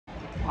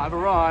I've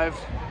arrived.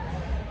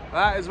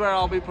 That is where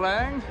I'll be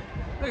playing.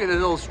 Look at this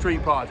little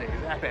street party,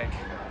 it's epic.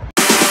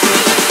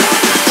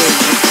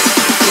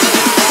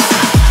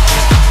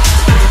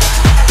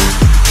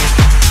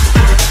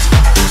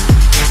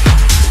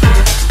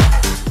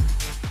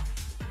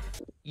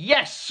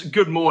 Yes,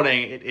 good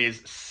morning. It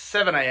is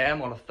 7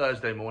 AM on a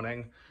Thursday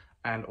morning,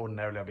 and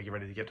ordinarily I'll be getting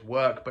ready to get to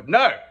work, but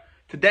no,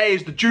 today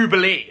is the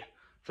Jubilee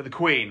for the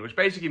Queen, which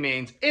basically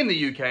means in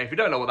the UK, if you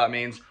don't know what that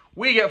means,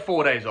 we get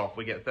 4 days off.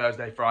 We get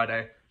Thursday,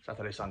 Friday,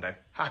 Saturday, Sunday.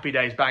 Happy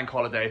days, bank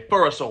holiday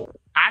for us all.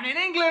 And in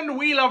England,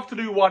 we love to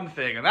do one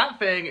thing, and that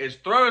thing is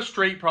throw a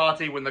street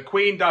party when the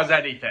Queen does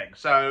anything.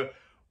 So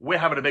we're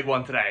having a big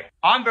one today.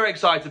 I'm very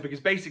excited because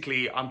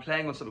basically I'm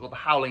playing on something called the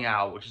Howling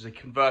Owl, which is a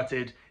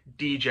converted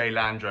DJ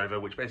Land Rover,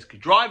 which basically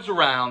drives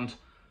around,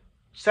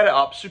 set it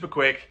up super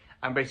quick,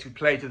 and basically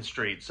play to the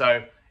street.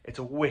 So it's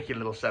a wicked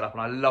little setup,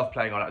 and I love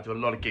playing on it. I do a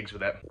lot of gigs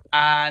with it.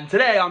 And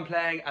today I'm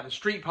playing at a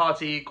street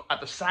party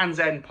at the Sands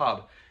End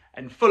pub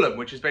in Fulham,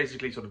 which is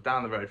basically sort of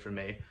down the road from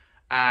me.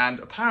 And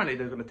apparently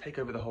they're going to take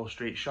over the whole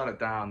street, shut it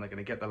down. They're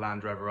going to get the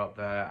Land Rover up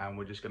there, and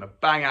we're just going to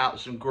bang out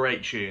some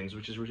great tunes,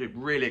 which is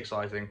really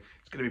exciting.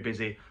 It's going to be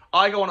busy.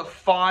 I go on at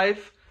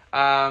 5,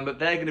 but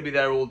they're going to be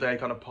there all day,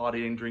 kind of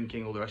partying,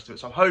 drinking, all the rest of it.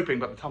 So I'm hoping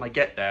by the time I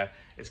get there,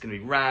 it's going to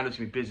be round, it's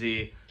going to be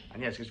busy.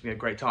 And yeah, it's going to be a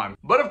great time.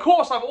 But of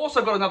course, I've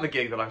also got another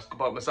gig that I've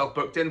got myself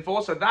booked in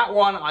for. So that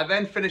one, I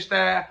then finish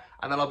there,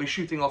 and then I'll be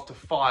shooting off to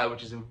Fire,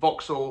 which is in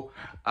Vauxhall,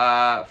 for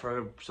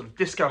a sort of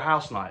disco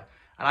house night.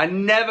 And I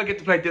never get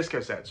to play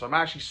disco sets, so I'm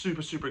actually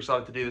super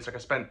excited to do this. Like, I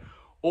spent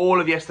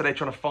all of yesterday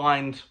trying to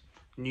find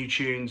new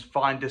tunes,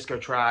 find disco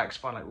tracks,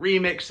 find like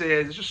remixes.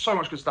 There's just so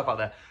much good stuff out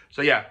there.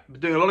 So yeah, I'm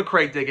doing a lot of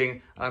crate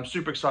digging, and I'm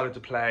super excited to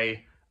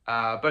play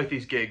both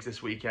these gigs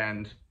this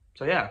weekend.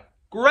 So yeah.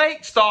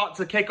 Great start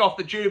to kick off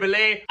the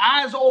Jubilee.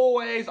 As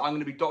always, I'm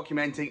going to be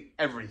documenting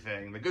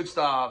everything. The good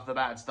stuff, the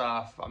bad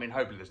stuff. I mean,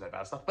 hopefully there's no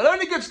bad stuff, but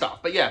only good stuff.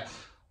 But yeah,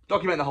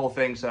 document the whole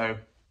thing, so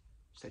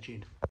stay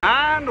tuned.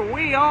 And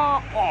we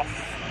are off.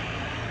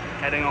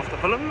 Heading off to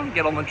Fulham,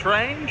 get on the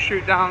train,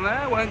 shoot down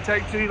there, won't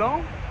take too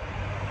long.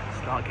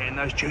 Start getting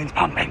those tunes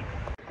pumping.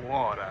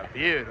 What a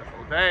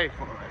beautiful day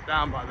for it,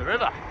 down by the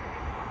river.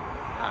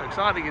 How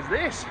exciting is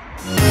this?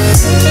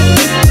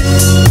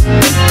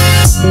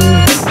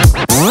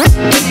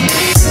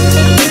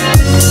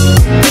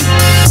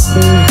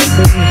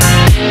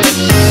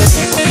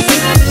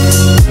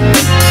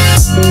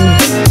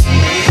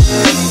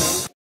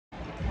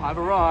 I've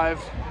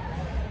arrived.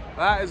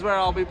 That is where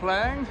I'll be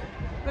playing.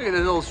 Look at this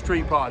little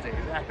street party,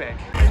 it's epic.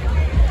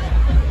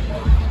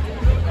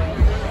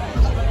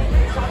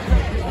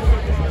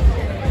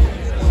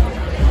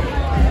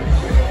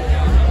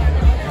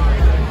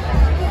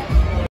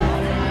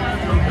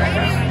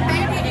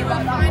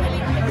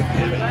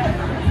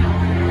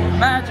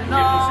 Imagine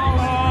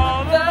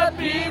all the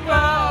people.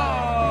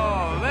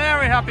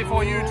 Very happy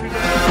for you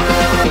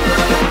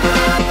today.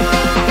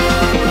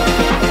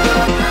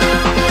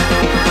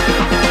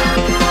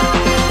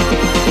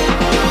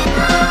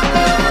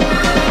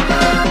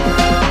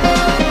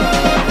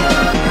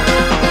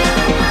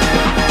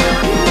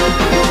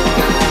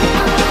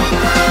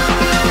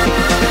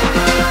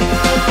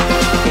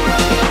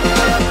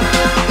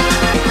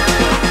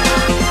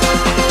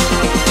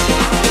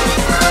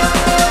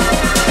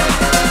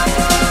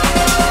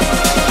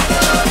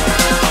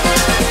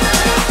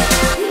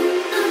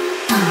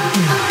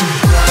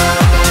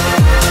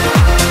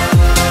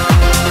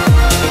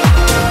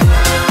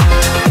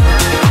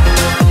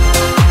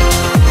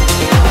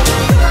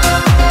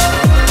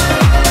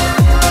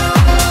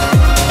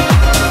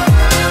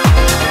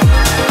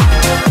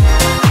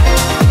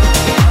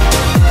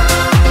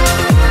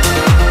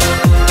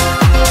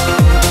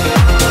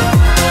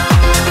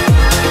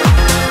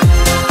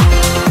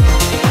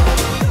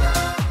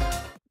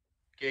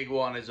 Gig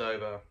 1 is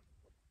over.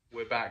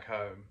 We're back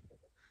home.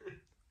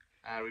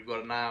 And we've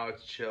got an hour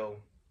to chill.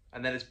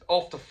 And then it's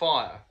off to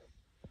Fire.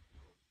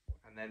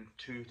 And then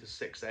 2 to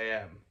 6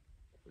 AM.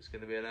 It's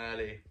going to be an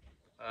early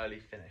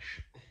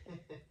finish.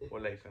 Or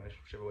late finish,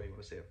 whichever way you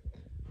want to see it.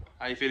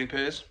 How are you feeling,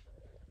 Piers?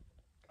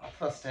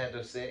 First head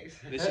of 6.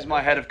 This is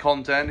my head of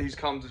content. He's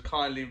come to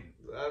kindly...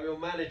 I'm your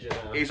manager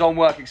now. He's on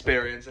work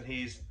experience, and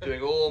he's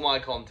doing all my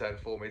content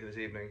for me this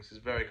evening. This is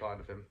very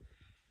kind of him.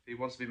 He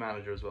wants to be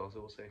manager as well, so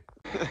we'll see.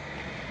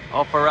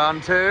 Off for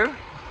round 2.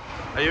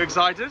 Are you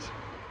excited?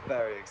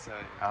 Very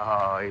excited.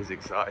 Oh, he's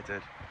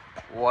excited.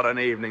 What an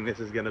evening this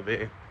is going to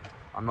be.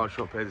 I'm not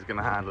sure Piers is going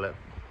to handle it.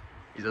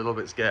 He's a little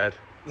bit scared.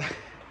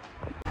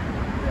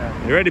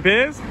 You ready,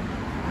 Piers?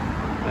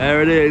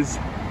 There it is.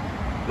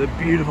 The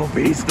beautiful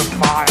beast of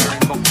fire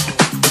in Vauxhall.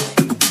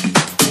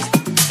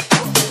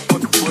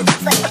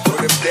 Put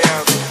him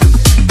down.